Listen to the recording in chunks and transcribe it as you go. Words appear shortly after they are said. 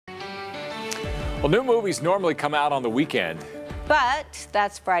Well, new movies normally come out on the weekend. But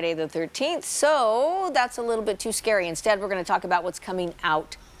that's Friday the 13th, so that's a little bit too scary. Instead, we're going to talk about what's coming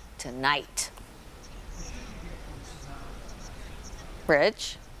out tonight.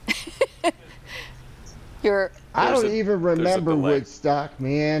 Rich? I don't even remember Woodstock,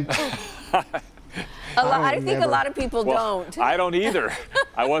 man. I think a lot of people don't. I don't either.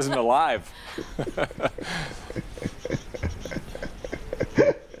 I wasn't alive.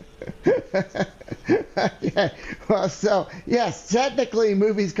 Yeah, well, so yes, technically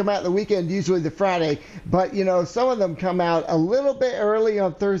movies come out the weekend, usually the Friday, but you know, some of them come out a little bit early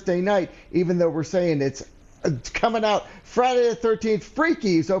on Thursday night, even though we're saying it's coming out Friday the 13th.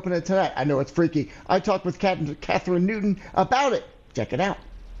 Freaky is opening tonight. I know it's freaky. I talked with Kathryn Newton about it. Check it out.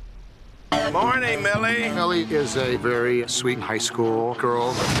 Morning, Millie. Millie is a very sweet high school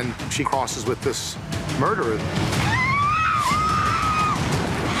girl, and she crosses with this murderer.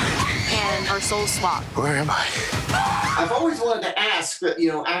 And our souls swap. Where am I? I've always wanted to ask that, you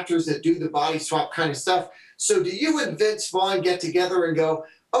know, actors that do the body swap kind of stuff. So do you and Vince Vaughn get together and go,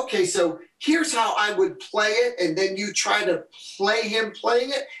 okay, so here's how I would play it, and then you try to play him playing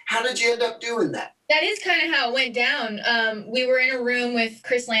it? How did you end up doing that? That is kind of how it went down. We were in a room with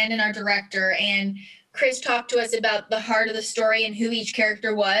Chris Landon, our director, and Chris talked to us about the heart of the story and who each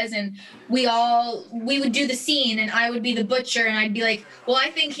character was, and we would do the scene, and I would be the butcher, and I'd be like, well, I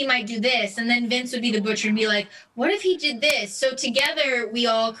think he might do this, and then Vince would be the butcher and be like, what if he did this? So together, we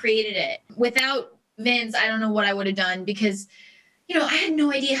all created it. Without Vince, I don't know what I would have done, because you know, I had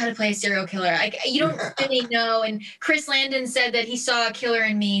no idea how to play a serial killer. You don't really know. And Chris Landon said that he saw a killer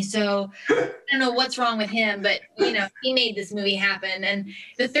in me. So I don't know what's wrong with him, but, you know, he made this movie happen. And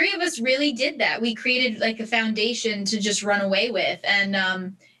the three of us really did that. We created like a foundation to just run away with.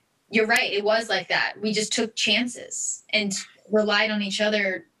 And you're right. It was like that. We just took chances and relied on each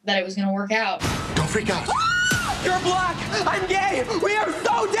other that it was going to work out. Don't freak out. You're black. I'm gay. We are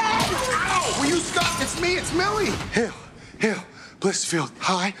so dead. Ow! Will you stop? It's me. It's Millie. Hail. Blissfield,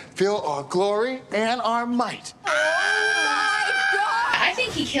 high, feel our glory and our might. Oh my God! I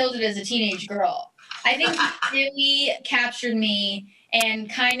think he killed it as a teenage girl. I think he really captured me and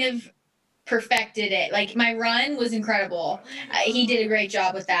kind of perfected it. Like, my run was incredible. He did a great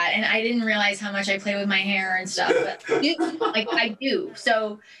job with that, and I didn't realize how much I play with my hair and stuff, but like I do.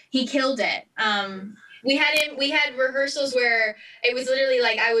 So he killed it. We had rehearsals where it was literally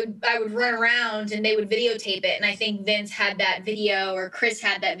like I would run around and they would videotape it. And I think Vince had that video or Chris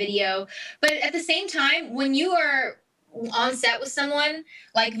had that video. But at the same time, when you are on set with someone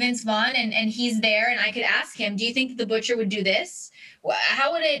like Vince Vaughn and he's there and I could ask him, do you think that the butcher would do this?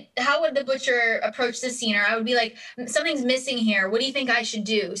 How would the butcher approach this scene? Or I would be like, something's missing here. What do you think I should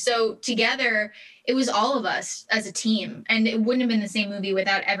do? So together, it was all of us as a team. And it wouldn't have been the same movie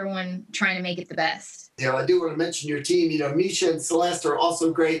without everyone trying to make it the best. You know, I do want to mention your team. You know, Misha and Celeste are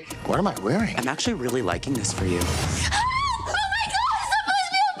also great. What am I wearing? I'm actually really liking this for you. Oh my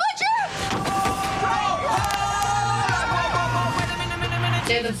God,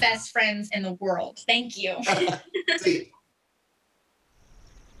 they're the best friends in the world. Thank you.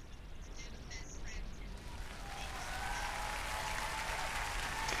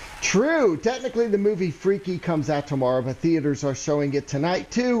 True. Technically, the movie Freaky comes out tomorrow, but theaters are showing it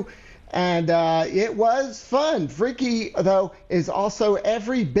tonight, too. And it was fun. Freaky, though, is also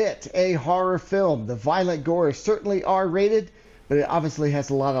every bit a horror film. The violent gore is certainly R-rated, but it obviously has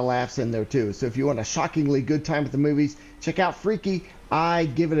a lot of laughs in there, too. So if you want a shockingly good time at the movies, check out Freaky.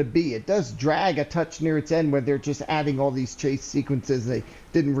 I'd give it a B. It does drag a touch near its end where they're just adding all these chase sequences. They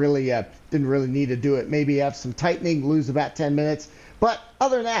didn't really need to do it. Maybe have some tightening, lose about 10 minutes. But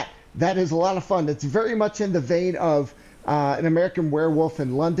other than that, that is a lot of fun. It's very much in the vein of An American Werewolf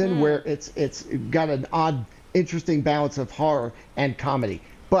in London, where it's got an odd, interesting balance of horror and comedy.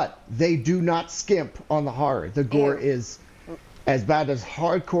 But they do not skimp on the horror. The gore is as bad as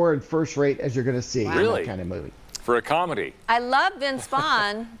hardcore and first rate as you're going to see in that kind of movie. For a comedy. I love Vince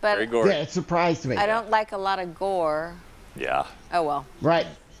Vaughn, but Very gory. Yeah, it surprised me. I don't like a lot of gore. Yeah. Oh, well. Right.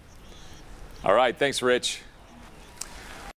 All right. Thanks, Rich.